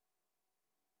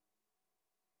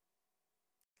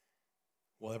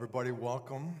Well, everybody,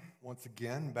 welcome once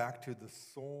again back to the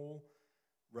Soul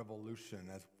Revolution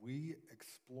as we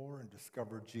explore and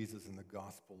discover Jesus in the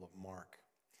Gospel of Mark.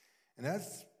 And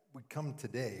as we come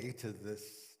today to this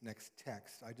next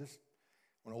text, I just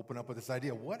want to open up with this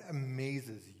idea. What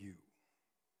amazes you?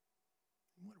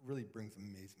 What really brings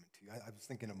amazement to you? I was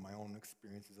thinking of my own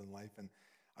experiences in life, and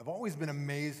I've always been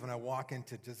amazed when I walk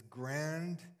into just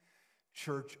grand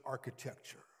church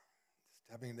architecture.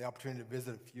 Having the opportunity to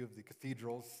visit a few of the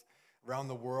cathedrals around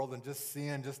the world and just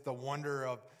seeing just the wonder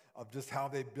of just how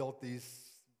they built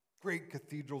these great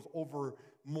cathedrals over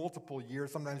multiple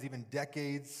years, sometimes even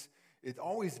decades. It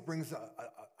always brings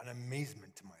an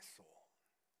amazement to my soul.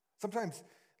 Sometimes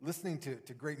listening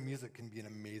to great music can be an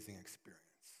amazing experience.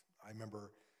 I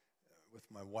remember with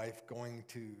my wife going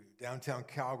to downtown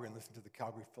Calgary and listening to the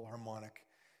Calgary Philharmonic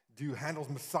do Handel's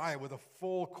Messiah with a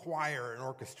full choir and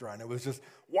orchestra, and it was just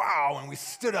wow, and we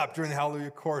stood up during the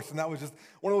Hallelujah Chorus, and that was just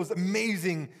one of those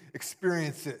amazing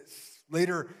experiences.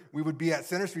 Later, we would be at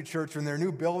Center Street Church in their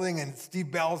new building, and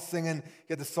Steve Bell's singing. He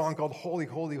had the song called Holy,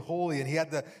 Holy, Holy, and he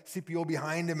had the CPO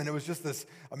behind him, and it was just this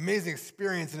amazing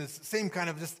experience, and it's the same kind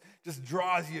of just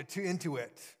draws you into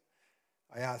it.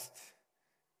 I asked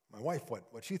my wife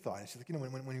what she thought, and she's like,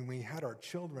 when we had our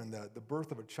children, the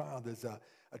birth of a child is a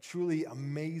truly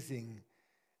amazing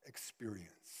experience.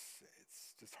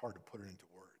 It's just hard to put it into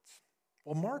words.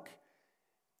 Well,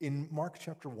 in Mark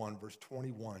chapter 1, verse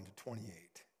 21 to 28,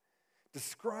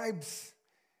 describes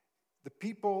the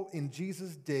people in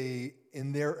Jesus' day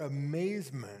in their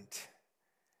amazement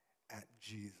at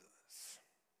Jesus.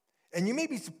 And you may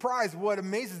be surprised what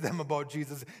amazes them about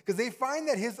Jesus, because they find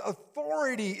that his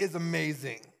authority is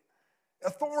amazing.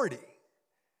 Authority.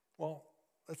 Well,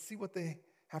 let's see what they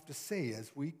have to say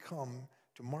as we come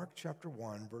to Mark chapter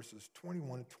 1, verses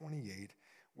 21 to 28.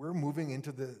 We're moving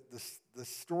into the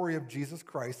story of Jesus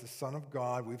Christ, the Son of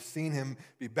God. We've seen him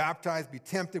be baptized, be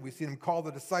tempted. We've seen him call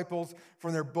the disciples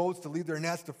from their boats to leave their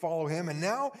nets to follow him. And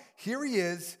now here he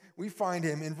is. We find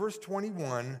him in verse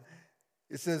 21.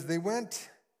 It says,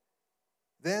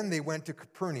 Then they went to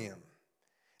Capernaum.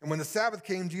 And when the Sabbath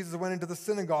came, Jesus went into the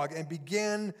synagogue and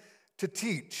began to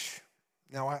teach.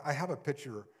 Now, I have a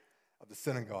picture of the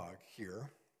synagogue here,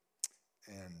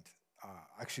 and I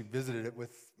actually visited it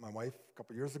with my wife a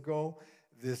couple years ago.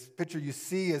 This picture you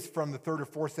see is from the 3rd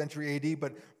or 4th century AD,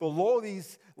 but below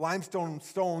these limestone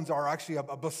stones are actually a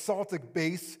basaltic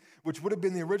base, which would have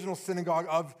been the original synagogue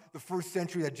of the 1st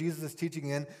century that Jesus is teaching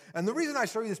in. And the reason I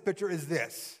show you this picture is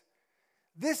this.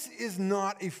 This is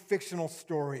not a fictional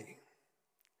story.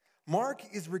 Mark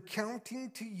is recounting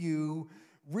to you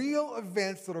real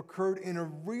events that occurred in a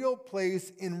real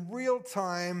place, in real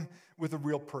time, with a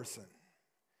real person,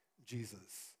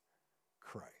 Jesus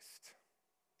Christ.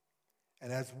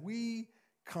 And as we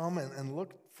come and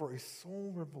look for a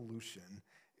soul revolution,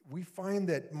 we find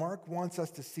that Mark wants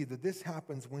us to see that this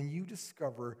happens when you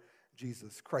discover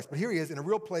Jesus Christ. But here he is in a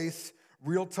real place,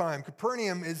 real time.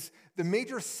 Capernaum is the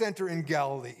major center in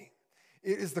Galilee.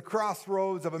 It is the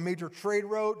crossroads of a major trade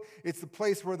route. It's the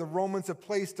place where the Romans have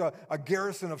placed a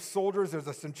garrison of soldiers. There's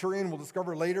a centurion, we'll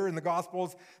discover later in the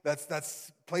Gospels,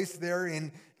 that's placed there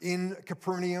in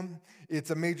Capernaum. It's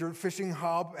a major fishing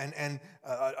hub and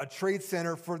a trade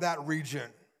center for that region.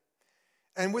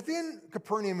 And within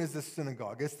Capernaum is the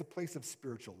synagogue. It's the place of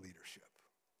spiritual leadership.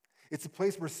 It's a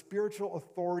place where spiritual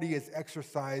authority is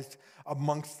exercised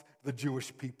amongst the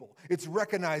Jewish people. It's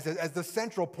recognized as the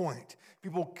central point.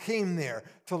 People came there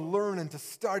to learn and to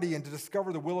study and to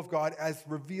discover the will of God as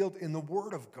revealed in the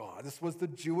Word of God. This was the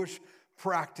Jewish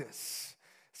practice.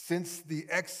 Since the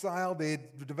exile, they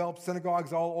had developed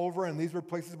synagogues all over, and these were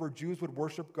places where Jews would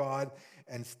worship God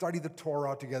and study the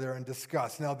Torah together and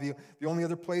discuss. Now, the only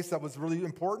other place that was really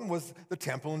important was the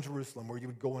temple in Jerusalem, where you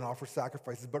would go and offer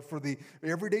sacrifices. But for the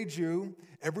everyday Jew,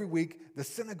 every week, the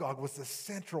synagogue was the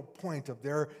central point of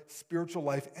their spiritual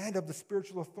life and of the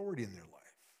spiritual authority in their life.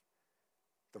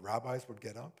 The rabbis would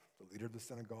get up, the leader of the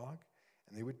synagogue,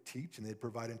 and they would teach, and they'd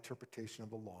provide interpretation of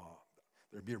the law.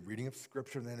 There'd be a reading of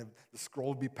Scripture, and then the scroll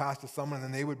would be passed to someone, and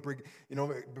then they would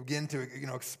begin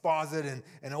to exposit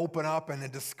and open up and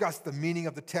then discuss the meaning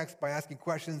of the text by asking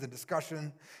questions and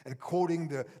discussion and quoting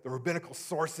the rabbinical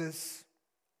sources.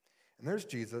 And there's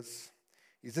Jesus.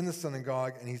 He's in the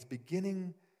synagogue, and he's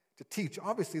beginning to teach.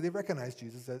 Obviously, they recognize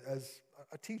Jesus as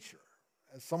a teacher,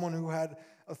 as someone who had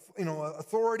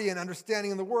authority and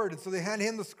understanding in the Word. And so they hand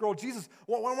him the scroll. Jesus,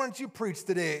 why don't you preach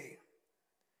today?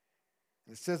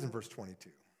 And it says in verse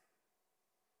 22,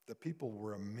 the people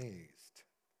were amazed.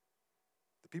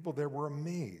 The people there were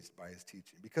amazed by his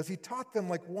teaching because he taught them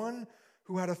like one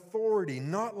who had authority,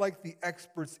 not like the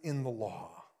experts in the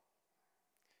law.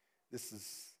 This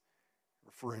is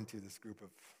referring to this group of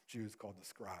Jews called the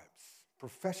scribes,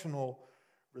 professional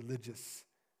religious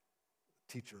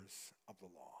teachers of the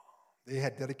law. They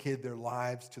had dedicated their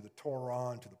lives to the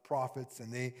Torah and to the prophets,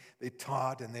 and they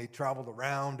taught and they traveled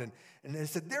around, and they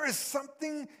said, there is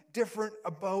something different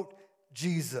about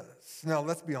Jesus. Now,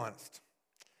 let's be honest.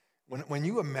 When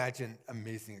you imagine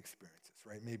amazing experiences,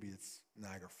 right? Maybe it's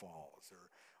Niagara Falls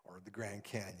or the Grand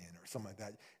Canyon or something like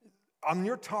that. On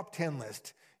your top 10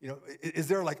 list, is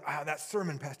there like, that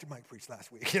sermon Pastor Mike preached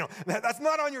last week? That's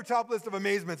not on your top list of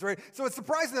amazements, right? So it's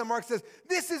surprising that Mark says,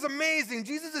 this is amazing.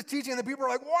 Jesus is teaching, and the people are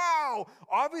like, wow.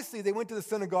 Obviously, they went to the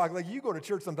synagogue. Like, you go to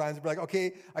church sometimes and be like,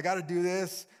 okay, I got to do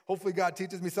this. Hopefully, God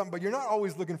teaches me something. But you're not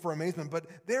always looking for amazement. But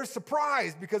they're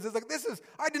surprised because it's like,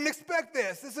 I didn't expect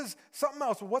this. This is something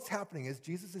else. Well, what's happening is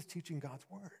Jesus is teaching God's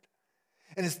word.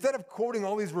 And instead of quoting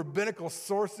all these rabbinical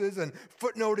sources and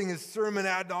footnoting his sermon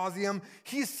ad nauseum,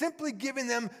 he's simply giving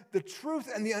them the truth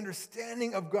and the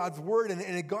understanding of God's word.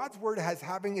 And God's word has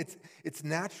having its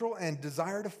natural and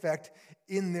desired effect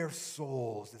in their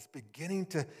souls. It's beginning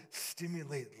to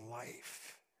stimulate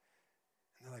life.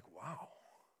 And they're like, wow,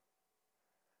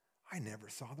 I never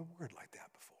saw the word like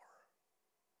that before.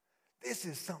 This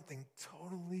is something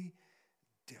totally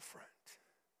different.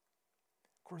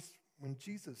 Of course, when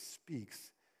Jesus speaks,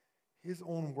 his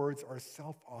own words are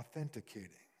self-authenticating.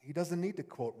 He doesn't need to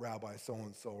quote Rabbi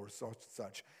so-and-so or such and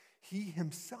such. He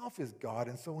himself is God,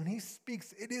 and so when he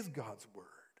speaks, it is God's word.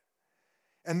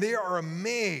 And they are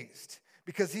amazed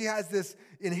because he has this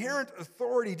inherent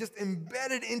authority just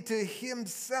embedded into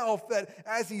himself that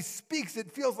as he speaks,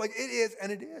 it feels like it is,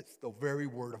 and it is the very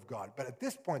word of God. But at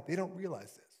this point, they don't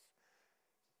realize this.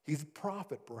 He's a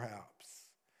prophet, perhaps.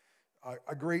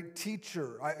 A great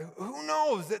teacher. Who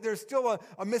knows that there's still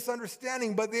a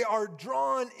misunderstanding, but they are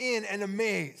drawn in and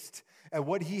amazed at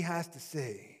what he has to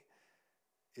say.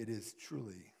 It is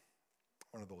truly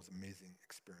one of those amazing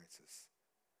experiences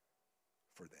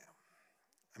for them.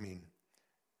 I mean,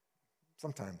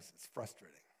 sometimes it's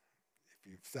frustrating if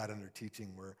you've sat under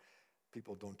teaching where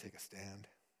people don't take a stand.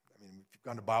 I mean, if you've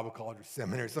gone to Bible college or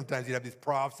seminary, sometimes you'd have these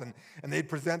profs and they'd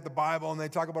present the Bible and they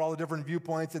talk about all the different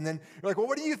viewpoints, and then you're like, well,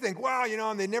 what do you think? Wow,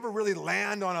 and they never really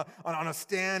land on a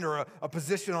stand or a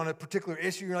position on a particular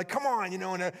issue. You're like, come on,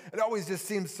 and it always just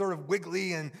seems sort of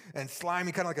wiggly and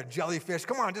slimy, kind of like a jellyfish.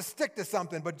 Come on, just stick to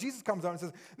something. But Jesus comes out and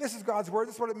says, this is God's word.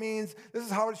 This is what it means. This is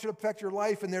how it should affect your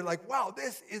life. And they're like, wow,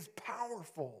 this is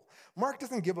powerful. Mark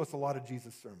doesn't give us a lot of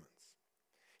Jesus sermons.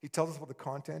 He tells us what the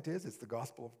content is. It's the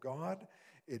gospel of God.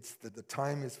 It's that the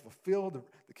time is fulfilled,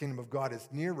 the kingdom of God is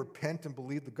near, repent and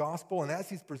believe the gospel. And as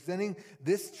he's presenting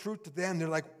this truth to them, they're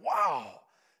like, wow,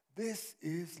 this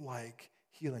is like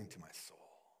healing to my soul.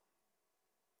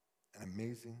 An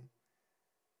amazing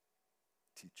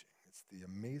teaching. It's the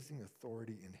amazing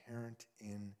authority inherent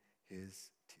in his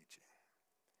teaching.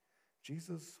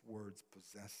 Jesus' words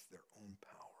possess their own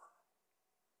power.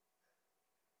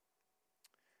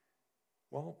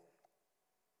 Well,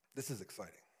 this is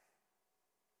exciting.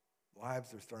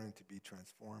 Lives are starting to be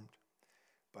transformed,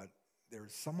 but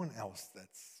there's someone else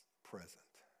that's present,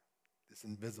 this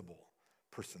invisible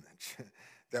personage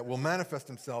that will manifest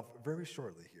himself very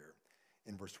shortly here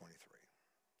in verse 23.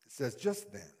 It says,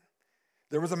 just then,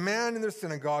 there was a man in their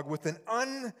synagogue with an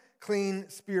unclean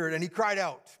spirit, and he cried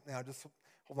out. Now, just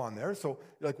hold on there. So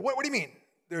you're like, what do you mean?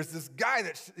 There's this guy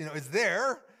that is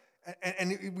there,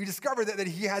 and we discovered that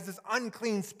he has this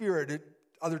unclean spirit.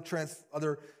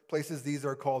 Other places, these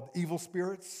are called evil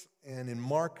spirits. And in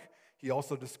Mark, he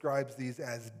also describes these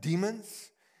as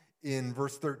demons. In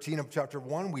verse 13 of chapter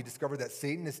 1, we discover that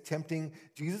Satan is tempting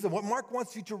Jesus. And what Mark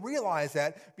wants you to realize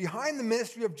that behind the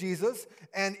ministry of Jesus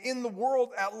and in the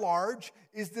world at large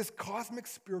is this cosmic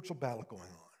spiritual battle going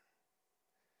on.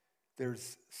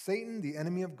 There's Satan, the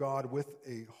enemy of God, with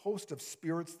a host of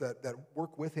spirits that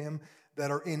work with him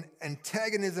that are in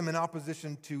antagonism and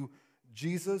opposition to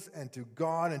Jesus and to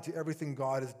God and to everything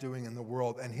God is doing in the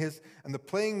world. And the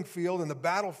playing field and the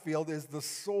battlefield is the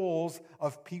souls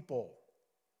of people.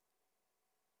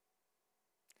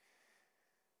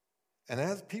 And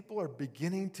as people are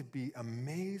beginning to be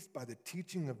amazed by the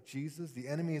teaching of Jesus, the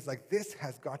enemy is like, this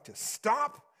has got to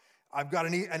stop. I've got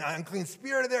an unclean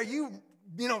spirit there. You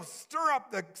stir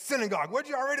up the synagogue. Would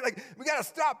you already? We got to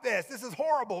stop this. This is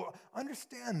horrible.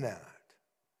 Understand that.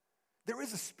 There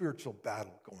is a spiritual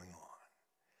battle going on.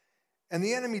 And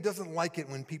the enemy doesn't like it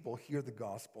when people hear the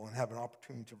gospel and have an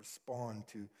opportunity to respond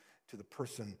to the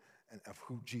person of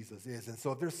who Jesus is. And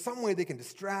so if there's some way they can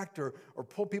distract or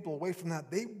pull people away from that,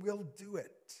 they will do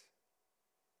it.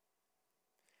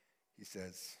 He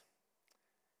says,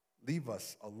 leave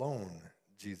us alone,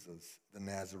 Jesus the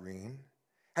Nazarene.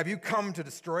 Have you come to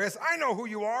destroy us? I know who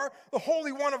you are, the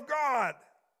Holy One of God.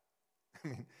 I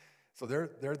mean, so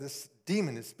this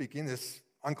demon is speaking, this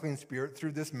unclean spirit,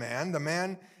 through this man. The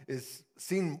man is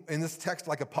seen in this text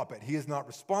like a puppet. He is not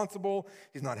responsible.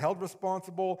 He's not held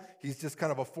responsible. He's just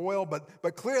kind of a foil.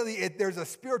 But clearly, there's a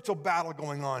spiritual battle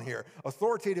going on here.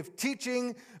 Authoritative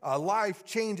teaching, life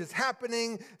change is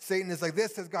happening. Satan is like,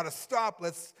 this has got to stop.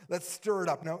 Let's stir it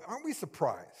up. Now, aren't we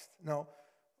surprised? Now,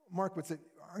 Mark would say,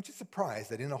 aren't you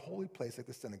surprised that in a holy place like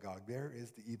the synagogue, there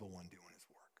is the evil one doing his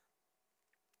work?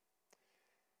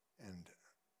 And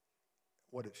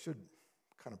what it should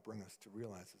kind of bring us to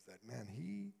realize is that, man,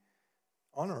 he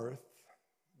on earth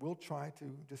will try to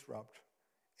disrupt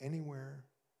anywhere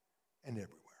and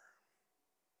everywhere,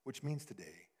 which means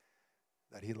today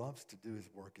that he loves to do his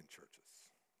work in churches,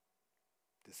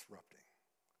 disrupting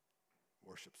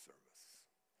worship service,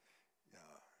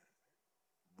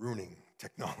 ruining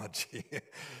technology,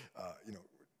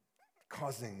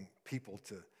 causing people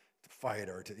to fight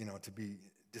or to be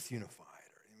disunified.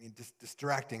 Just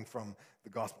distracting from the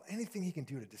gospel. Anything he can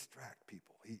do to distract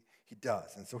people, he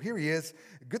does. And so here he is.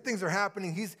 Good things are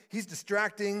happening. He's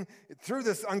distracting through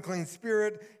this unclean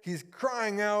spirit. He's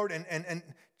crying out, and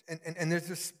there's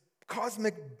this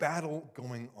cosmic battle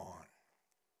going on.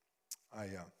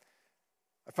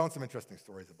 I found some interesting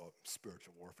stories about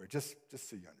spiritual warfare, just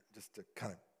so you just to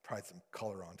kind of provide some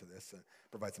color onto this and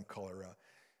provide some color.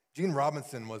 Jean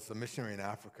Robinson was a missionary in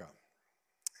Africa,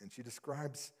 and she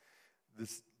describes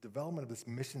this development of this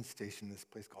mission station in this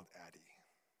place called Adi.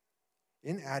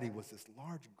 In Adi was this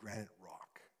large granite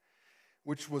rock,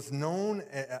 which was known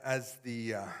as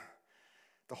the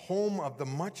home of the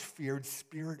much feared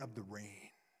spirit of the rain.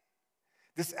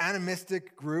 This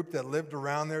animistic group that lived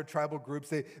around there, tribal groups,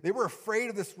 they were afraid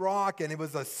of this rock, and it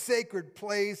was a sacred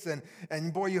place,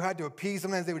 and boy, you had to appease.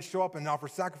 Sometimes they would show up and offer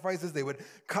sacrifices. They would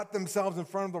cut themselves in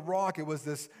front of the rock. It was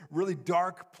this really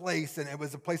dark place, and it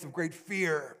was a place of great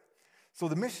fear. So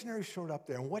the missionaries showed up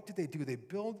there, and what did they do? They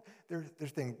built their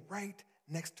thing right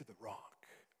next to the rock.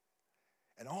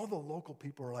 And all the local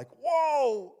people are like,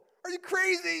 whoa, are you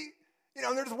crazy?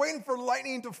 And they're just waiting for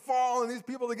lightning to fall and these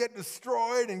people to get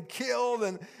destroyed and killed,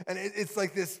 and it's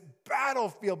like this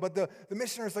battlefield. But the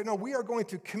missionaries are like, no, we are going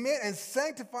to commit and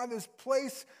sanctify this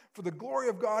place for the glory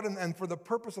of God and for the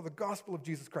purpose of the gospel of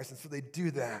Jesus Christ. And so they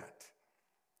do that.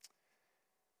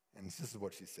 And this is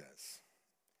what she says.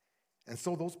 And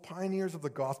so those pioneers of the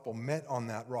gospel met on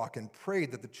that rock and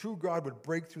prayed that the true God would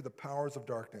break through the powers of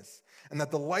darkness and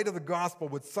that the light of the gospel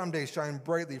would someday shine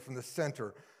brightly from the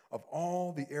center of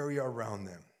all the area around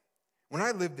them. When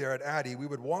I lived there at Adi, we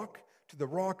would walk to the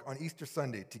rock on Easter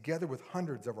Sunday together with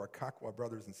hundreds of our Kakwa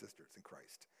brothers and sisters in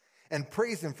Christ and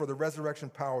praise him for the resurrection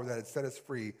power that had set us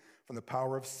free from the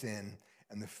power of sin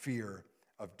and the fear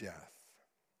of death.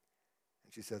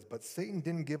 And she says, but Satan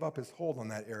didn't give up his hold on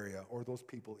that area or those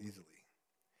people easily.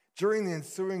 During the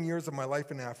ensuing years of my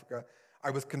life in Africa, I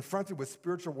was confronted with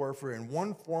spiritual warfare in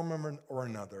one form or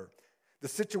another. The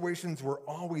situations were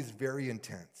always very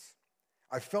intense.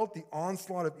 I felt the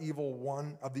onslaught of the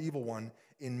evil one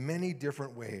in many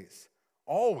different ways.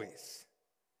 Always,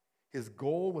 his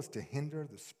goal was to hinder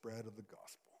the spread of the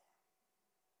gospel.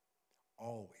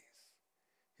 Always,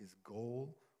 his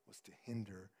goal was to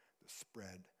hinder the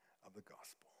spread of the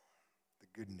gospel, the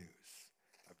good news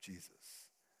of Jesus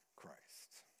Christ.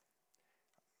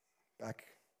 Back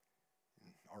in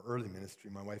our early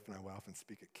ministry, my wife and I would often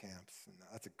speak at camps, and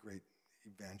that's a great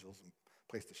evangelism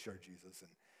place to share Jesus.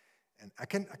 And I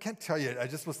can't tell you, I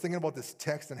just was thinking about this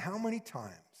text and how many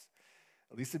times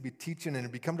Elisa would be teaching, and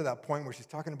it'd be come to that point where she's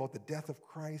talking about the death of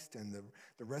Christ and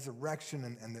the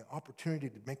resurrection and the opportunity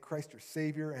to make Christ your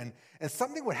Savior. And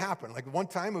something would happen. Like one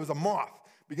time, it was a moth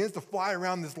begins to fly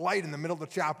around this light in the middle of the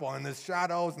chapel, and there's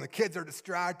shadows, and the kids are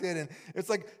distracted. And it's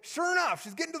like, sure enough,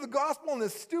 she's getting to the gospel, and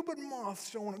this stupid moth's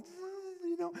showing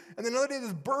up. And then another day,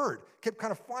 this bird kept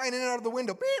kind of flying in and out of the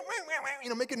window,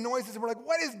 making noises. And we're like,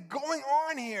 what is going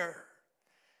on here?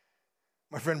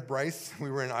 My friend Bryce, we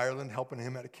were in Ireland helping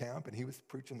him at a camp, and he was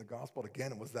preaching the gospel.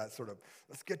 Again, it was that sort of,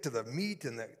 let's get to the meat,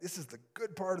 and this is the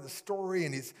good part of the story.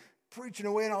 And he's preaching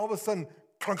away, and all of a sudden,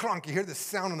 clunk, clunk, you hear this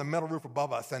sound on the metal roof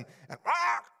above us, and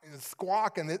a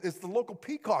squawk, and it's the local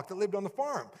peacock that lived on the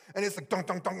farm. And it's like, dunk,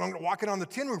 dunk, dunk, dunk, walking on the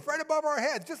tin roof right above our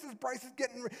heads, just as Bryce is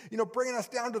getting, bringing us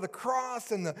down to the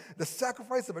cross and the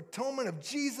sacrifice of atonement of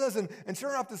Jesus. And sure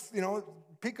enough, this,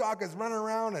 peacock is running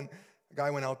around, and a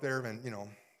guy went out there and,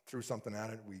 threw something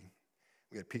at it. We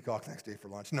had peacocks next day for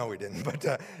lunch. No, we didn't. But,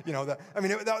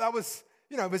 that was,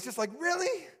 it was just like,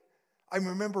 really? I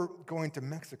remember going to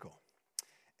Mexico,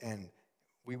 and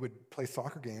we would play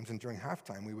soccer games, and during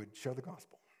halftime, we would share the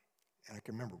gospel. And I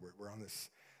can remember we're on this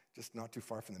just not too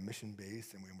far from the mission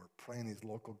base, and we were playing these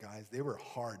local guys. They were a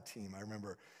hard team. I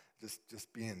remember just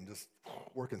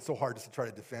working so hard just to try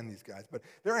to defend these guys. But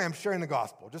there I am sharing the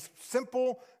gospel, just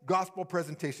simple gospel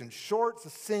presentation, short,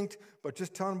 succinct, but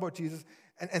just telling about Jesus.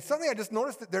 And suddenly I just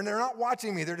noticed that they're not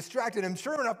watching me. They're distracted. And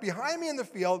sure enough, behind me in the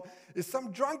field is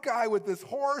some drunk guy with this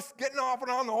horse, getting off and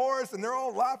on the horse, and they're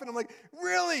all laughing. I'm like,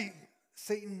 really?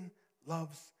 Satan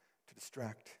loves to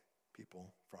distract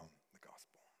people from the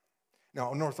gospel.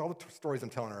 Now, notice all the stories I'm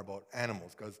telling are about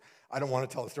animals, because I don't want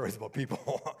to tell the stories about people.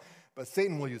 But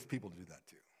Satan will use people to do that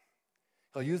too.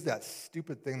 He'll use that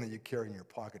stupid thing that you carry in your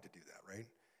pocket to do that, right?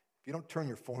 If you don't turn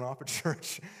your phone off at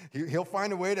church, he'll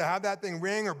find a way to have that thing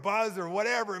ring or buzz or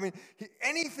whatever. I mean,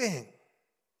 anything.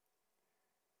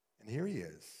 And here he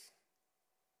is,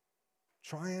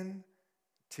 trying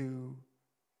to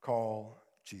call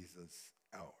Jesus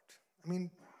out. I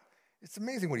mean, it's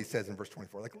amazing what he says in verse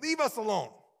 24. Like, leave us alone.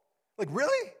 Like,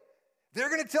 really? They're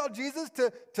going to tell Jesus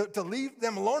to leave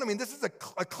them alone? I mean, this is a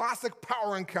classic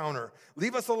power encounter.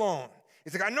 Leave us alone.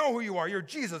 He's like, I know who you are. You're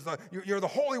Jesus. You're the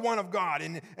Holy One of God.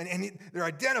 And they're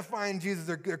identifying Jesus.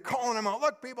 They're calling him out.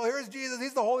 Look, people, here's Jesus.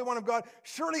 He's the Holy One of God.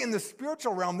 Surely in the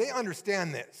spiritual realm, they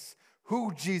understand this,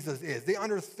 who Jesus is. They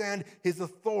understand his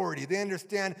authority. They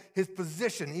understand his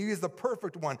position. He is the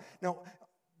perfect one. Now,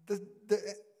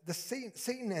 the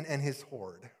Satan and his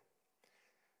horde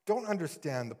don't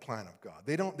understand the plan of God.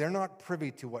 They're not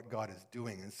privy to what God is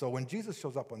doing. And so when Jesus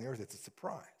shows up on the earth, it's a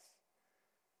surprise.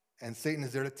 And Satan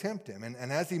is there to tempt him. And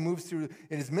as he moves through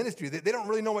in his ministry, they don't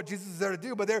really know what Jesus is there to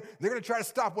do, but they're going to try to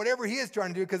stop whatever he is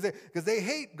trying to do because they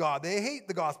hate God. They hate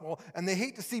the gospel, and they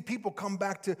hate to see people come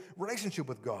back to relationship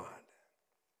with God.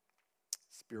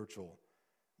 Spiritual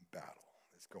battle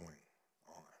is going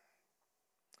on.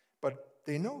 But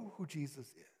they know who Jesus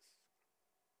is.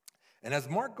 And as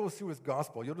Mark goes through his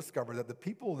gospel, you'll discover that the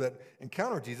people that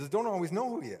encounter Jesus don't always know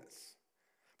who he is.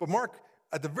 But Mark,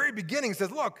 at the very beginning, says,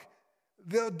 look,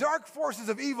 the dark forces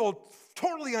of evil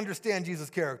totally understand Jesus'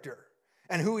 character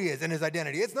and who he is and his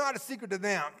identity. It's not a secret to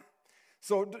them.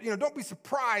 So, don't be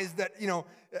surprised that,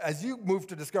 as you move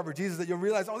to discover Jesus, that you'll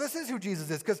realize, oh, this is who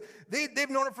Jesus is, because they've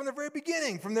known it from the very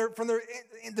beginning. From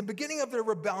in the beginning of their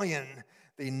rebellion,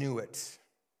 they knew it.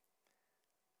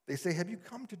 They say, have you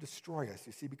come to destroy us?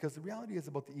 You see, because the reality is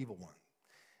about the evil one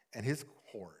and his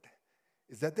horde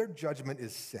is that their judgment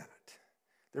is set.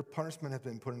 Their punishment has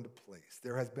been put into place.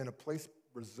 There has been a place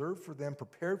reserved for them,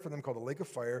 prepared for them, called the lake of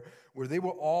fire, where they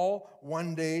will all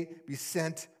one day be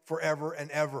sent forever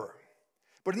and ever.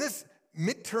 But in this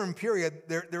midterm period,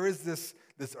 there is this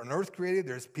an earth created.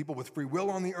 There's people with free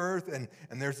will on the earth, and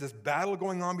there's this battle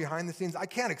going on behind the scenes. I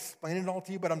can't explain it all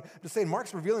to you, but I'm just saying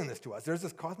Mark's revealing this to us. There's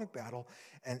this cosmic battle,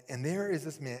 and there is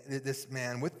this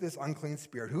man with this unclean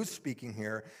spirit who's speaking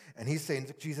here, and he's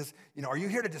saying, Jesus, are you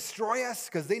here to destroy us?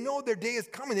 Because they know their day is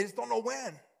coming. They just don't know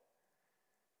when.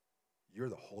 You're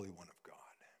the Holy One of God.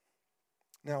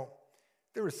 Now,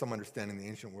 there was some understanding in the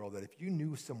ancient world that if you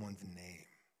knew someone's name,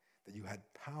 that you had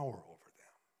power over them.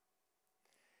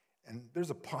 And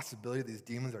there's a possibility these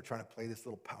demons are trying to play this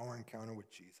little power encounter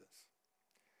with Jesus.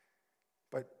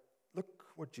 But look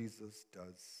what Jesus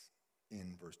does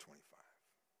in verse 25.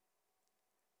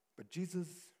 But Jesus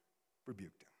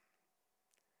rebuked him.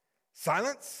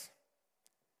 Silence,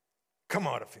 come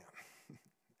out of him.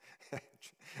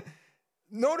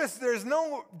 Notice there's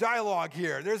no dialogue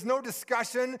here. There's no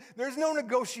discussion. There's no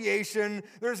negotiation.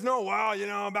 There's no,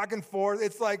 back and forth.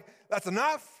 It's like, that's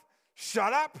enough.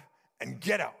 Shut up and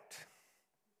get out.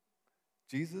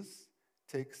 Jesus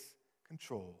takes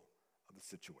control of the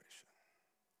situation.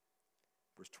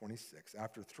 Verse 26,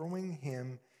 after throwing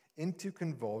him into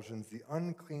convulsions, the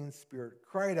unclean spirit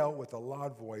cried out with a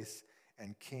loud voice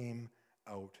and came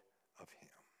out of him.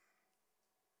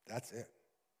 That's it.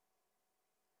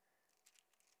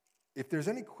 If there's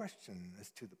any question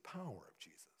as to the power of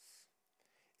Jesus,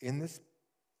 in this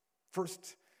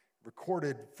first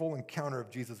recorded full encounter of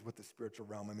Jesus with the spiritual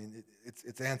realm,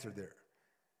 it's answered there.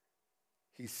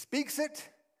 He speaks it,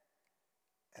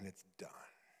 and it's done.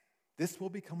 This will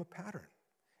become a pattern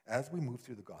as we move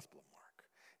through the Gospel of Mark.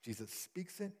 Jesus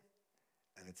speaks it,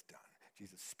 and it's done.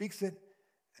 Jesus speaks it,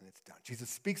 and it's done. Jesus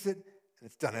speaks it, and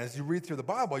it's done. And as you read through the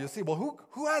Bible, you'll see, well,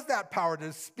 who has that power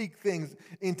to speak things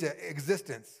into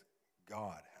existence?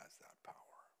 God has that power.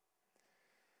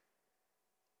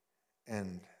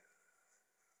 And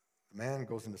the man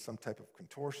goes into some type of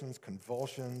contortions,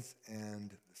 convulsions, and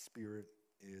the spirit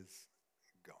is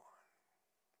gone.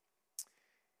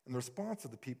 And the response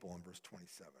of the people in verse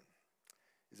 27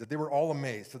 is that they were all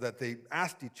amazed, so that they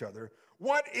asked each other,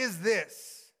 what is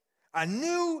this? A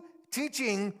new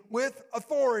teaching with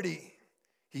authority.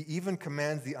 He even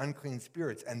commands the unclean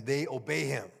spirits, and they obey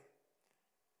him.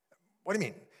 What do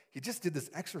you mean? He just did this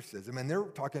exorcism, and they're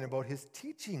talking about his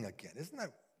teaching again. Isn't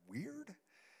that weird?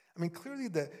 I mean, clearly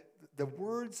the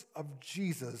words of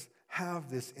Jesus have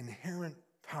this inherent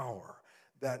power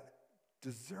that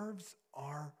deserves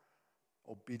our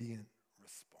obedient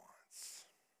response.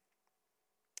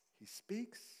 He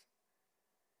speaks,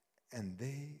 and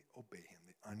they obey him,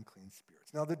 the unclean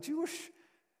spirits. Now, the Jewish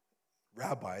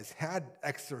rabbis had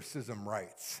exorcism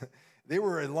rites. They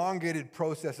were elongated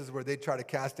processes where they try to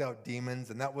cast out demons,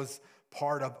 and that was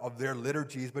part of their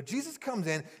liturgies. But Jesus comes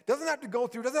in, doesn't have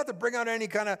to bring out any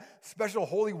kind of special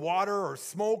holy water or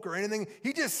smoke or anything.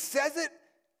 He just says it,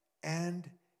 and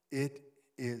it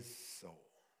is so.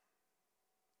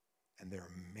 And they're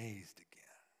amazed again.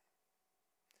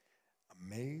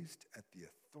 Amazed at the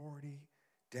authority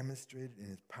demonstrated in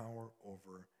his power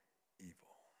over evil.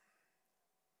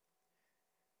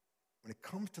 When it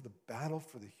comes to the battle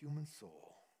for the human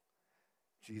soul,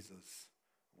 Jesus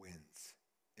wins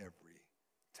every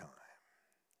time.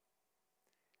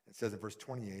 It says in verse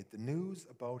 28, the news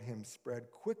about him spread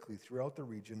quickly throughout the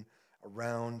region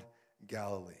around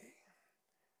Galilee.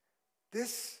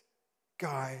 This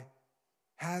guy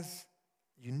has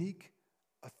unique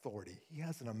authority. He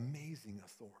has an amazing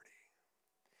authority.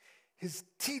 His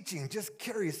teaching just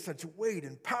carries such weight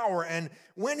and power, and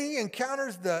when he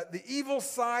encounters the evil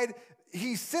side,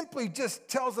 he simply just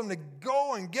tells them to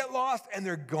go and get lost, and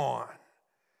they're gone.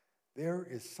 There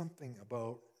is something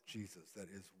about Jesus that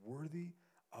is worthy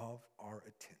of our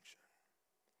attention,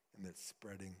 and that's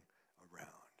spreading around.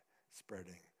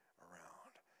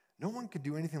 No one could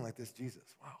do anything like this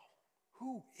Jesus. Wow,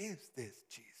 who is this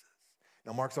Jesus?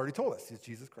 Now, Mark's already told us he's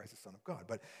Jesus Christ, the Son of God.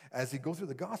 But as he goes through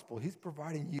the gospel, he's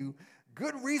providing you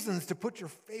good reasons to put your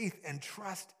faith and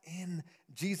trust in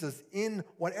Jesus in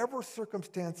whatever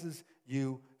circumstances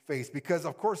you face. Because,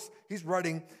 of course, he's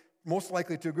writing most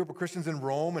likely to a group of Christians in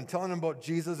Rome and telling them about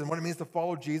Jesus and what it means to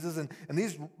follow Jesus. And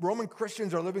these Roman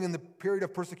Christians are living in the period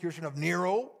of persecution of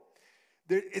Nero.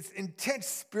 It's intense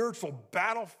spiritual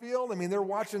battlefield. I mean, they're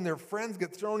watching their friends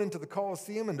get thrown into the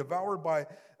Colosseum and devoured by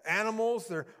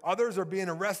animals. Others are being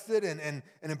arrested and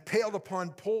impaled upon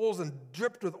poles and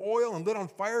dripped with oil and lit on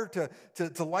fire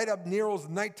to light up Nero's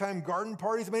nighttime garden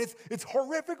parties. I mean, it's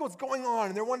horrific what's going on.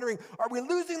 And they're wondering, are we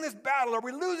losing this battle? Are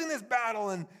we losing this battle?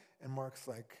 And Mark's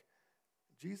like,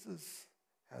 Jesus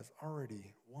has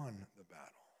already won the battle.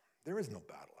 There is no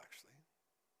battle, actually.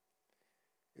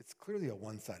 It's clearly a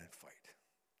one-sided fight.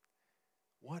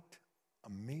 What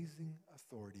amazing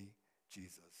authority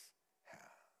Jesus has.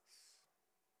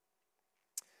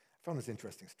 I found this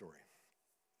interesting story.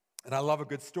 And I love a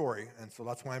good story, and so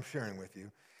that's why I'm sharing with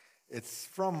you. It's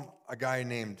from a guy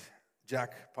named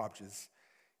Jack Popches.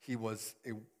 He was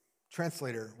a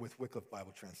translator with Wycliffe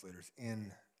Bible Translators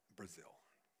in Brazil.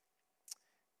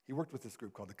 He worked with this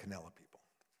group called the Canela people.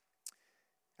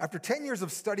 After 10 years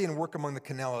of study and work among the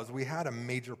Canelas, we had a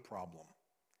major problem.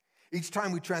 Each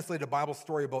time we translated a Bible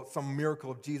story about some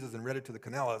miracle of Jesus and read it to the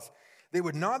Canelas, they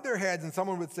would nod their heads and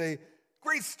someone would say,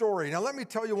 "Great story. Now let me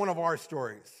tell you one of our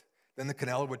stories." Then the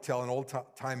Canela would tell an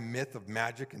old-time myth of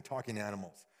magic and talking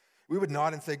animals. We would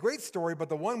nod and say, "Great story, but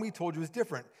the one we told you is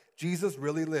different. Jesus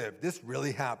really lived. This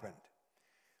really happened."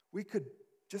 We could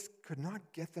not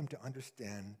get them to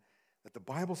understand that the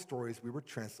Bible stories we were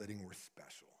translating were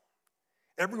special.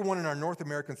 Everyone in our North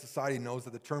American society knows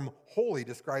that the term holy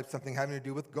describes something having to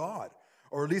do with God,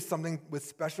 or at least something with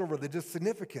special religious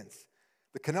significance.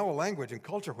 The Canela language and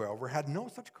culture, however, had no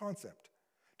such concept.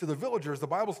 To the villagers, the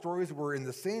Bible stories were in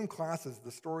the same class as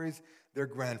the stories their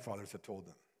grandfathers had told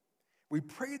them. We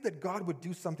prayed that God would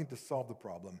do something to solve the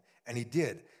problem, and he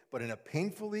did, but in a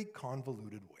painfully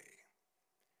convoluted way.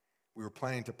 We were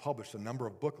planning to publish a number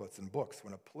of booklets and books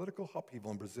when a political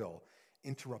upheaval in Brazil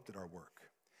interrupted our work.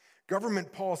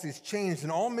 Government policies changed,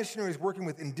 and all missionaries working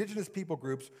with indigenous people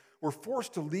groups were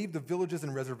forced to leave the villages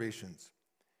and reservations.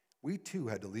 We too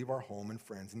had to leave our home and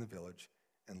friends in the village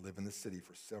and live in the city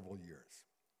for several years.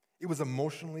 It was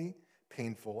emotionally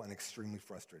painful and extremely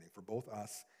frustrating for both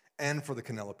us and for the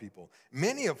Canela people,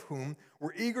 many of whom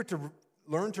were eager to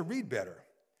learn to read better.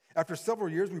 After several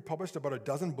years, we published about a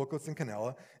dozen booklets in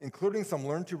Canela, including some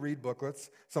learn-to-read booklets,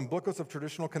 some booklets of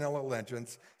traditional Canela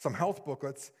legends, some health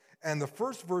booklets, and the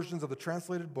first versions of the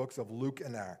translated books of Luke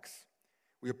and Acts.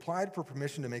 We applied for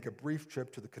permission to make a brief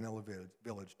trip to the Canela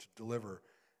village to deliver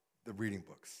the reading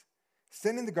books,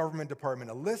 sending the government department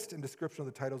a list and description of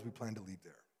the titles we planned to leave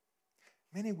there.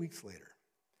 Many weeks later,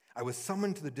 I was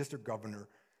summoned to the district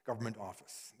government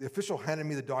office. The official handed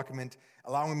me the document,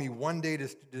 allowing me one day to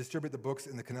distribute the books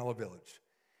in the Canela village.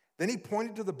 Then he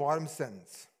pointed to the bottom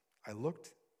sentence. I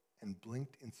looked and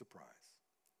blinked in surprise.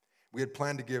 We had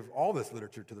planned to give all this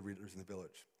literature to the readers in the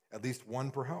village, at least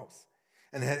one per house,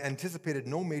 and had anticipated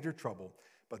no major trouble,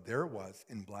 but there it was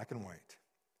in black and white.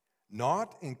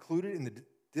 Not included in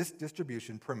this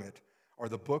distribution permit are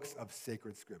the books of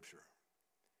sacred scripture.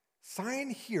 Sign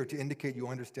here to indicate you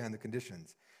understand the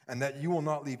conditions and that you will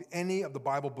not leave any of the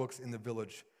Bible books in the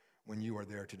village when you are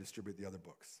there to distribute the other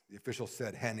books, the official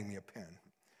said, handing me a pen.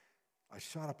 I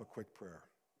shot up a quick prayer.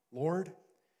 Lord,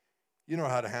 you know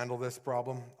how to handle this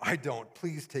problem. I don't.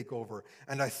 Please take over.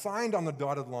 And I signed on the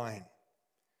dotted line.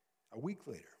 A week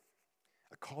later,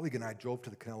 a colleague and I drove to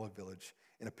the Canela village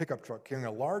in a pickup truck carrying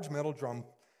a large metal drum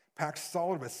packed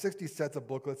solid with 60 sets of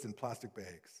booklets in plastic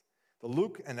bags. The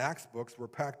Luke and Acts books were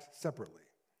packed separately.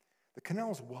 The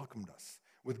Canels welcomed us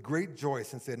with great joy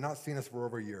since they had not seen us for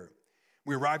over a year.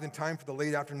 We arrived in time for the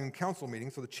late afternoon council meeting,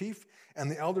 so the chief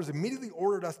and the elders immediately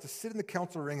ordered us to sit in the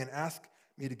council ring and ask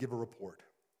me to give a report.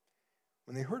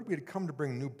 When they heard we had come to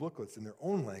bring new booklets in their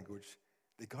own language,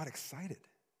 they got excited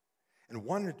and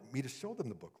wanted me to show them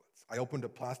the booklets. I opened a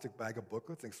plastic bag of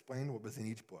booklets and explained what was in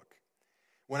each book.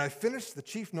 When I finished, the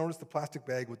chief noticed the plastic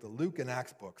bag with the Luke and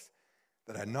Acts books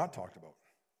that I had not talked about.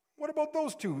 What about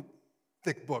those two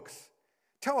thick books?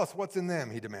 Tell us what's in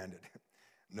them, he demanded.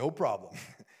 No problem.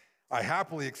 I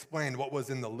happily explained what was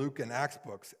in the Luke and Acts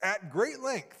books at great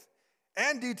length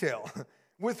and detail,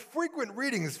 with frequent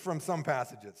readings from some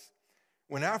passages.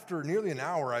 When after nearly an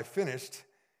hour I finished,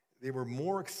 they were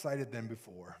more excited than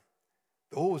before.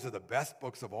 Those are the best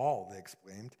books of all, they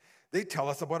exclaimed. They tell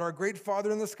us about our great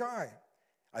Father in the sky.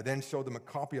 I then showed them a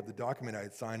copy of the document I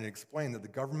had signed and explained that the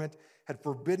government had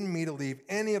forbidden me to leave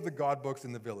any of the God books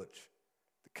in the village.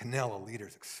 The Canela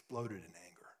leaders exploded in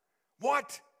anger.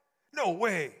 What? No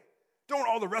way! Don't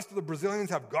all the rest of the Brazilians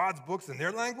have God's books in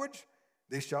their language?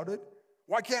 They shouted.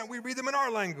 Why can't we read them in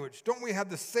our language? Don't we have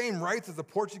the same rights as the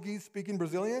Portuguese-speaking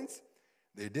Brazilians?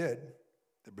 They did.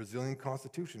 The Brazilian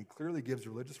Constitution clearly gives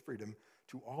religious freedom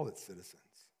to all its citizens.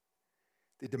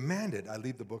 They demanded I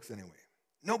leave the books anyway.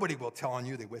 Nobody will tell on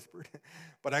you, they whispered.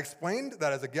 But I explained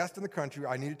that as a guest in the country,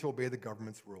 I needed to obey the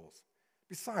government's rules.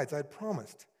 Besides, I had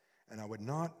promised, and I would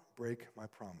not break my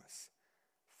promise.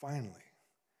 Finally,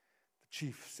 the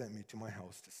chief sent me to my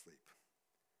house to sleep.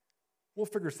 We'll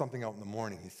figure something out in the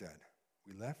morning, he said.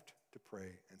 We left to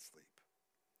pray and sleep.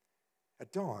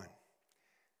 At dawn,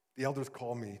 the elders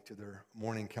called me to their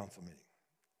morning council meeting.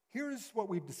 Here's what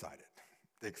we've decided,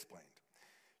 they explained.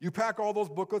 You pack all those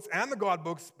booklets and the God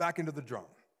books back into the drum.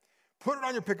 Put it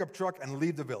on your pickup truck and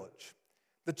leave the village.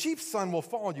 The chief's son will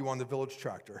follow you on the village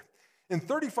tractor. In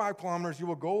 35 kilometers, you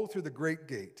will go through the Great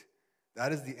Gate.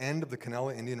 That is the end of the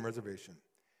Canela Indian Reservation.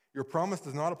 Your promise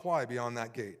does not apply beyond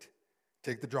that gate.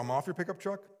 Take the drum off your pickup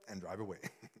truck and drive away.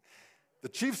 The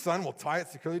chief's son will tie it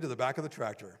securely to the back of the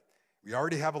tractor. We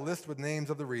already have a list with names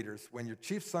of the readers. When your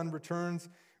chief's son returns,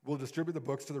 we'll distribute the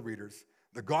books to the readers,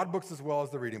 the God books as well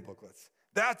as the reading booklets.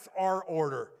 That's our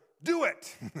order. Do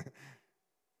it.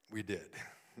 We did.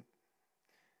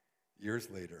 Years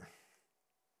later,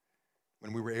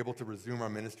 when we were able to resume our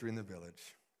ministry in the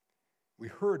village, we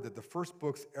heard that the first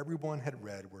books everyone had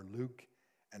read were Luke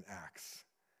and Acts,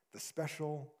 the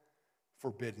special,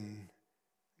 forbidden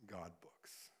God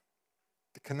books.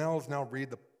 The Canels now read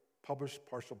the published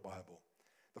partial Bible.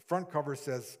 The front cover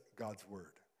says God's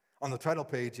Word. On the title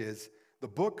page is the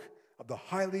book of the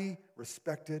highly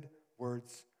respected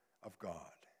words of God.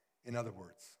 In other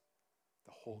words,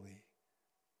 the Holy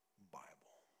Bible.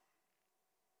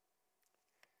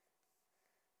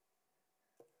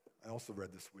 I also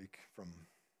read this week from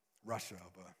Russia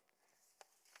of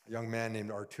a young man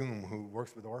named Artum who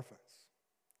works with orphans,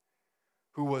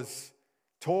 who was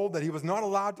told that he was not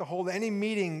allowed to hold any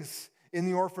meetings in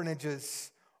the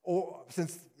orphanages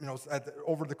since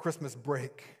over the Christmas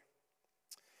break.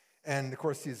 And of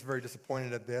course, he's very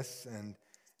disappointed at this, and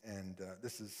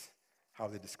this is how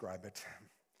they describe it.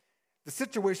 The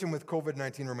situation with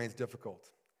COVID-19 remains difficult.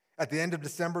 At the end of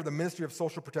December, the Ministry of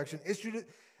Social Protection issued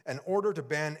an order to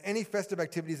ban any festive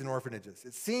activities in orphanages.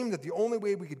 It seemed that the only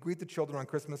way we could greet the children on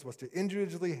Christmas was to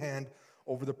individually hand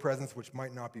over the presents, which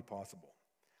might not be possible.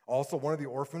 Also, one of the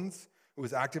orphans who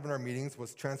was active in our meetings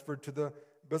was transferred to the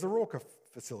Bezarolka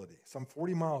facility, some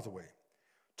 40 miles away.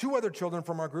 2 other children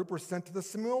from our group were sent to the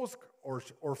Semilsk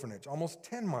orphanage, almost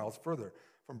 10 miles further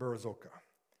from Berezovka.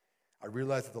 I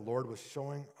realized that the Lord was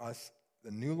showing us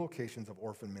the new locations of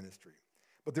orphan ministry.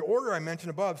 But the order I mentioned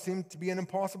above seemed to be an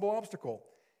impossible obstacle.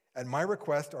 At my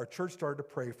request, our church started to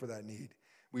pray for that need.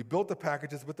 We built the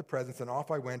packages with the presents, and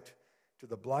off I went to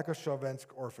the Blagoshovensk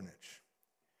orphanage.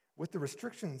 With the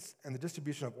restrictions and the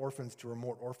distribution of orphans to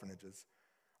remote orphanages,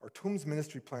 our Artum's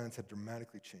ministry plans had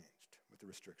dramatically changed. With the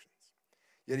restrictions.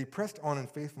 Yet he pressed on in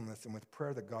faithfulness and with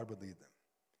prayer that God would lead them.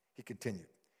 He continued.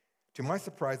 To my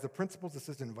surprise, the principal's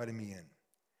assistant invited me in.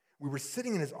 We were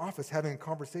sitting in his office having a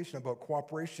conversation about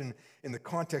cooperation in the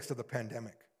context of the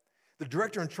pandemic. The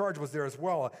director in charge was there as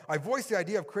well. I voiced the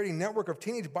idea of creating a network of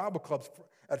teenage Bible clubs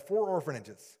at 4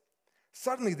 orphanages.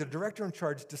 Suddenly, the director in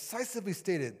charge decisively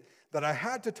stated that I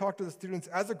had to talk to the students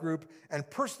as a group and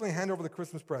personally hand over the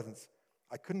Christmas presents.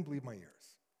 I couldn't believe my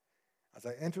ears. As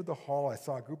I entered the hall, I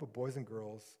saw a group of boys and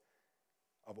girls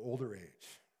of older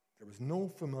age. There was no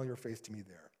familiar face to me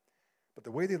there, but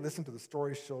the way they listened to the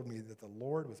story showed me that the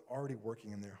Lord was already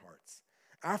working in their hearts.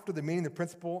 After the meeting, the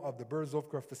principal of the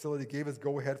Berezovka facility gave us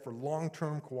go-ahead for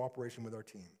long-term cooperation with our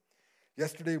team.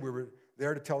 Yesterday, we were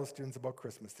there to tell the students about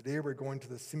Christmas. Today, we're going to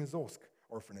the Simizovsk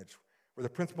orphanage, where the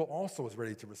principal also is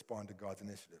ready to respond to God's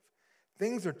initiative.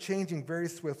 Things are changing very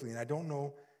swiftly, and I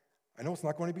know it's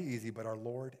not going to be easy, but our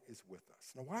Lord is with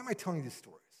us. Now, why am I telling you these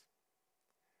stories?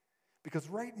 Because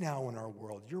right now in our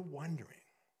world, you're wondering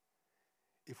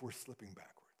if we're slipping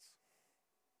backwards.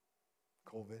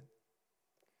 COVID,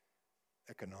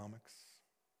 economics,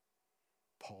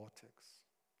 politics,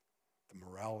 the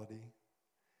morality,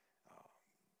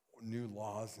 new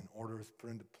laws and orders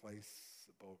put into place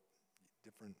about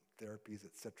different therapies,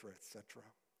 et cetera, et cetera.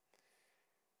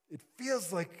 It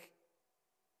feels like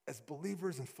as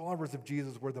believers and followers of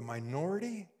Jesus, we're the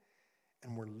minority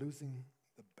and we're losing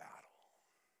the battle.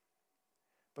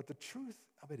 But the truth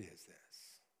of it is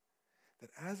this, that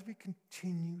as we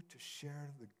continue to share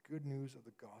the good news of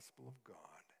the gospel of God,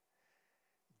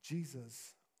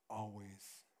 Jesus always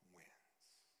wins.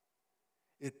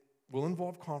 It will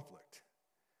involve conflict,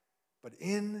 but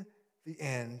in the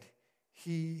end,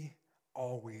 he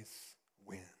always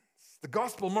wins. The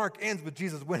Gospel of Mark ends with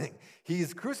Jesus winning. He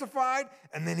is crucified,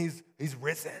 and then he's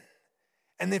risen.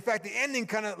 And in fact, the ending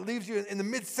kind of leaves you in the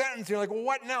mid-sentence. You're like, well,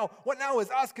 what now? What now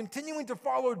is us continuing to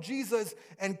follow Jesus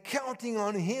and counting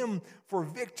on him for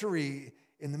victory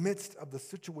in the midst of the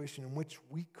situation in which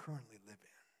we currently live in.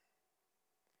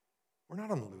 We're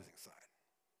not on the losing side.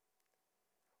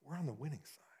 We're on the winning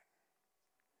side.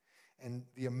 And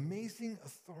the amazing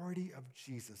authority of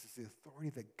Jesus is the authority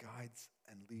that guides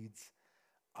and leads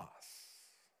us.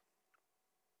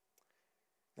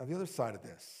 Now, the other side of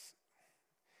this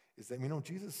is that,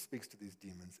 Jesus speaks to these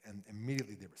demons and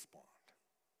immediately they respond.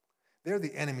 They're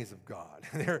the enemies of God.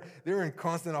 They're in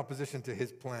constant opposition to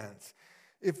his plans.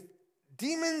 If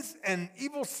demons and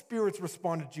evil spirits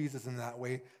respond to Jesus in that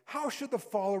way, how should the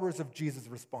followers of Jesus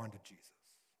respond to Jesus?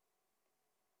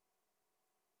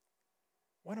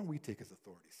 Why don't we take his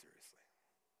authority seriously?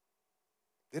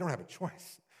 They don't have a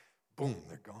choice. Boom,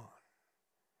 they're gone.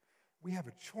 We have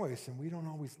a choice, and we don't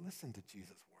always listen to Jesus'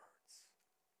 words.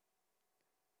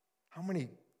 How many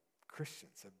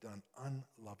Christians have done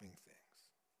unloving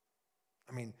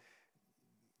things?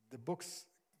 The books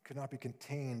could not be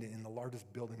contained in the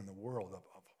largest building in the world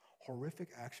of horrific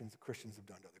actions that Christians have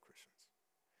done to other Christians.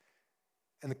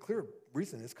 And the clear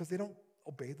reason is because they don't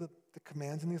obey the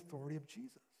commands and the authority of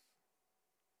Jesus.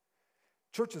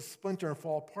 Churches splinter and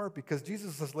fall apart because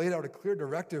Jesus has laid out a clear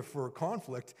directive for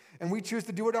conflict, and we choose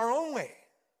to do it our own way.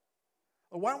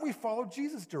 Well, why don't we follow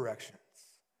Jesus' directions?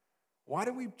 Why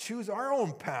do we choose our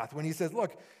own path when he says,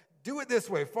 look, do it this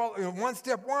way, follow one,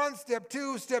 step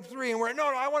 2, step 3, and we're,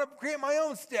 no, I want to create my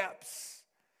own steps.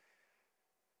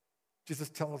 Jesus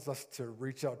tells us to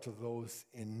reach out to those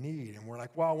in need, and we're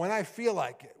like, well, when I feel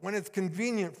like it, when it's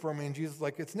convenient for me, and Jesus is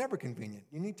like, it's never convenient.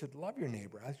 You need to love your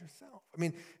neighbor as yourself.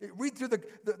 Read through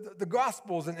the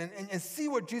Gospels and see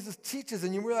what Jesus teaches,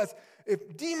 and you realize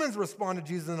if demons respond to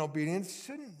Jesus in obedience,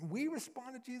 shouldn't we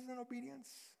respond to Jesus in obedience?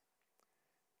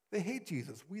 They hate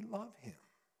Jesus. We love him.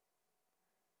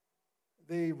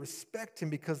 They respect him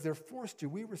because they're forced to.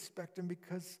 We respect him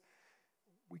because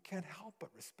we can't help but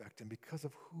respect him because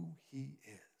of who he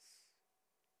is.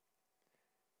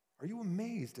 Are you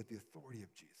amazed at the authority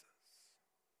of Jesus?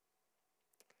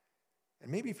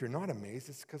 And maybe if you're not amazed,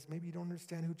 it's because maybe you don't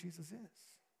understand who Jesus is.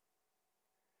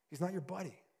 He's not your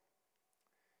buddy.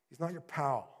 He's not your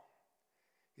pal.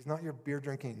 He's not your beer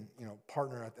drinking,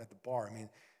 partner at the bar.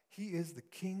 He is the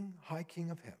King, High King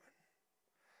of heaven,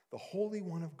 the Holy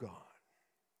One of God.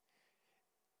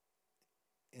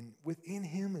 And within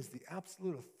him is the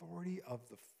absolute authority of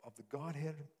the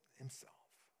Godhead himself.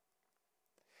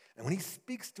 And when he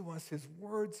speaks to us, his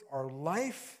words are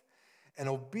life, and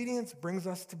obedience brings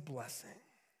us to blessing.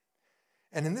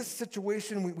 And in this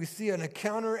situation, we see an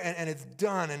encounter, and it's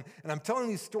done. And I'm telling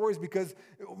these stories because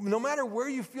no matter where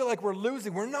you feel like we're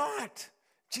losing, we're not.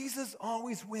 Jesus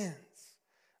always wins.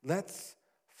 Let's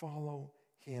follow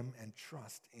him and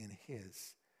trust in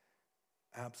his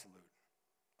absolute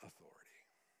authority.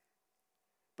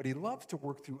 But he loves to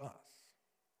work through us.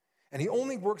 And he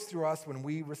only works through us when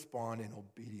we respond in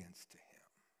obedience to him.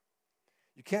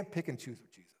 You can't pick and choose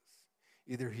with Jesus.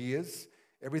 Either he is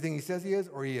everything he says he is,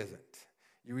 or he isn't.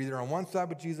 You're either on one side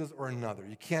with Jesus or another.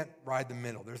 You can't ride the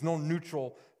middle. There's no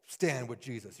neutral stand with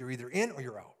Jesus. You're either in or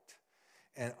you're out.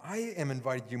 And I am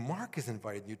inviting you, Mark has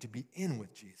invited you to be in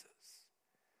with Jesus.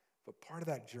 But part of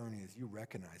that journey is you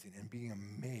recognizing and being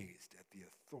amazed at the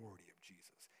authority of Jesus.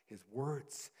 His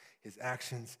words, his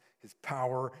actions, his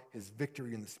power, his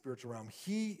victory in the spiritual realm.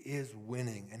 He is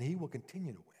winning, and he will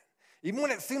continue to win. Even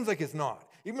when it seems like it's not.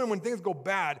 Even when things go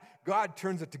bad, God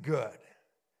turns it to good.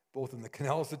 Both in the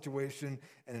Canelo situation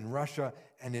and in Russia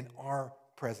and in our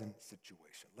present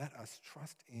situation. Let us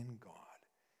trust in God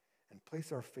and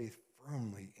place our faith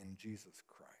firmly in Jesus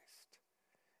Christ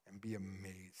and be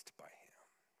amazed by him.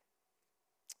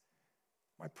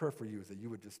 My prayer for you is that you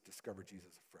would just discover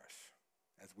Jesus afresh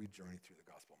as we journey through the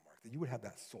Gospel of Mark, that you would have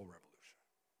that soul revolution.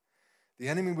 The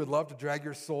enemy would love to drag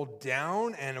your soul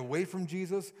down and away from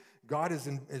Jesus. God is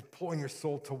pulling your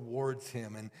soul towards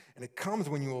him. And it comes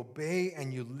when you obey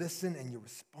and you listen and you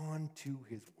respond to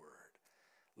his word.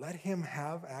 Let him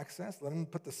have access. Let him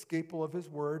put the scalpel of his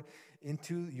word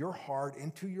into your heart,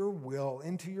 into your will,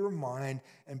 into your mind,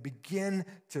 and begin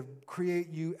to create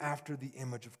you after the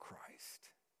image of Christ.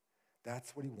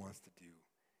 That's what he wants to do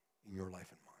in your life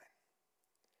and mine.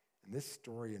 And this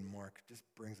story in Mark just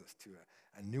brings us to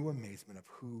a new amazement of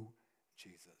who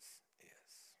Jesus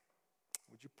is.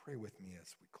 Would you pray with me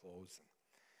as we close?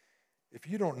 If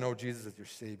you don't know Jesus as your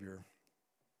Savior,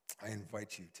 I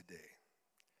invite you today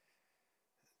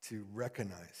to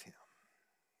recognize him,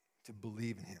 to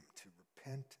believe in him, to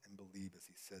repent and believe as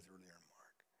he says earlier in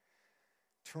Mark.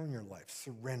 Turn your life,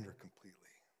 surrender completely,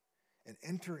 and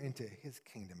enter into his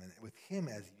kingdom and with him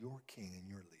as your king and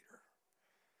your leader.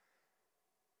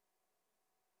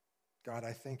 God,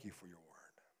 I thank you for your word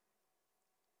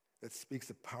that speaks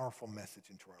a powerful message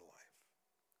into our life.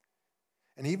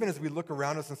 And even as we look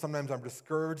around us and sometimes I'm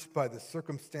discouraged by the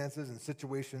circumstances and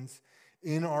situations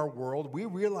in our world, we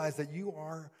realize that you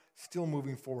are still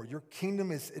moving forward. Your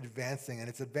kingdom is advancing, and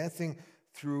it's advancing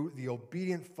through the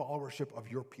obedient followership of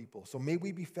your people. So may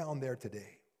we be found there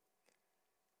today,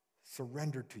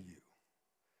 surrendered to you,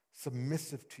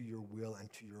 submissive to your will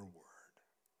and to your word.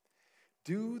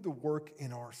 Do the work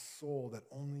in our soul that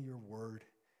only your word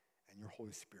and your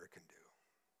Holy Spirit can do.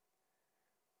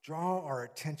 Draw our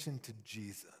attention to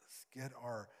Jesus. Get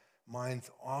our minds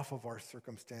off of our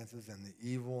circumstances and the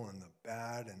evil and the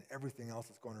bad and everything else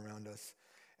that's going around us,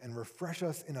 and refresh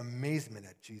us in amazement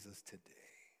at Jesus today.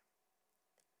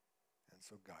 And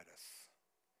so guide us,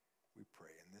 we pray,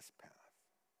 in this path.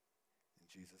 In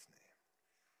Jesus' name,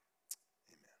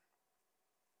 amen.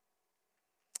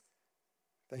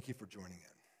 Thank you for joining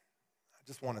in. I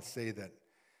just want to say that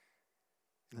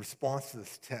in response to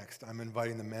this text, I'm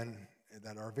inviting the men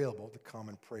that are available to come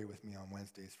and pray with me on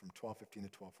Wednesdays from 12:15 to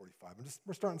 12:45.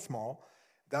 We're starting small.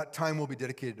 That time will be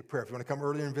dedicated to prayer. If you want to come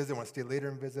earlier and visit, want to stay later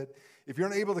and visit. If you're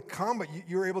not able to come, but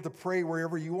you're able to pray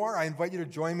wherever you are, I invite you to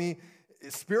join me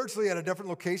spiritually at a different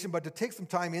location, but to take some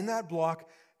time in that block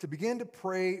to begin to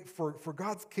pray for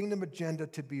God's kingdom agenda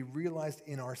to be realized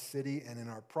in our city and in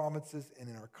our provinces and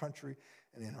in our country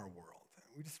and in our world.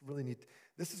 We just really need,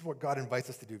 this is what God invites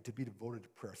us to do, to be devoted to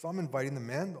prayer. So I'm inviting the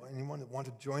men, anyone that wants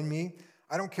to join me.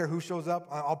 I don't care who shows up.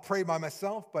 I'll pray by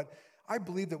myself, but I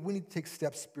believe that we need to take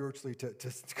steps spiritually to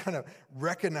kind of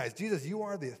recognize, Jesus, you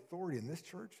are the authority in this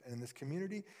church and in this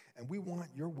community, and we want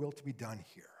your will to be done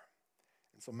here.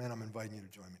 And so, man, I'm inviting you to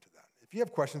join me to that. If you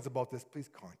have questions about this, please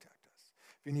contact us.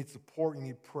 If you need support, you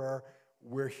need prayer,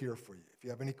 we're here for you. If you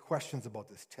have any questions about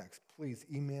this text, please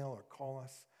email or call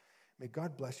us. May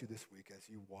God bless you this week as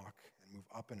you walk and move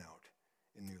up and out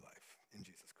in new life. In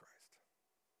Jesus' name.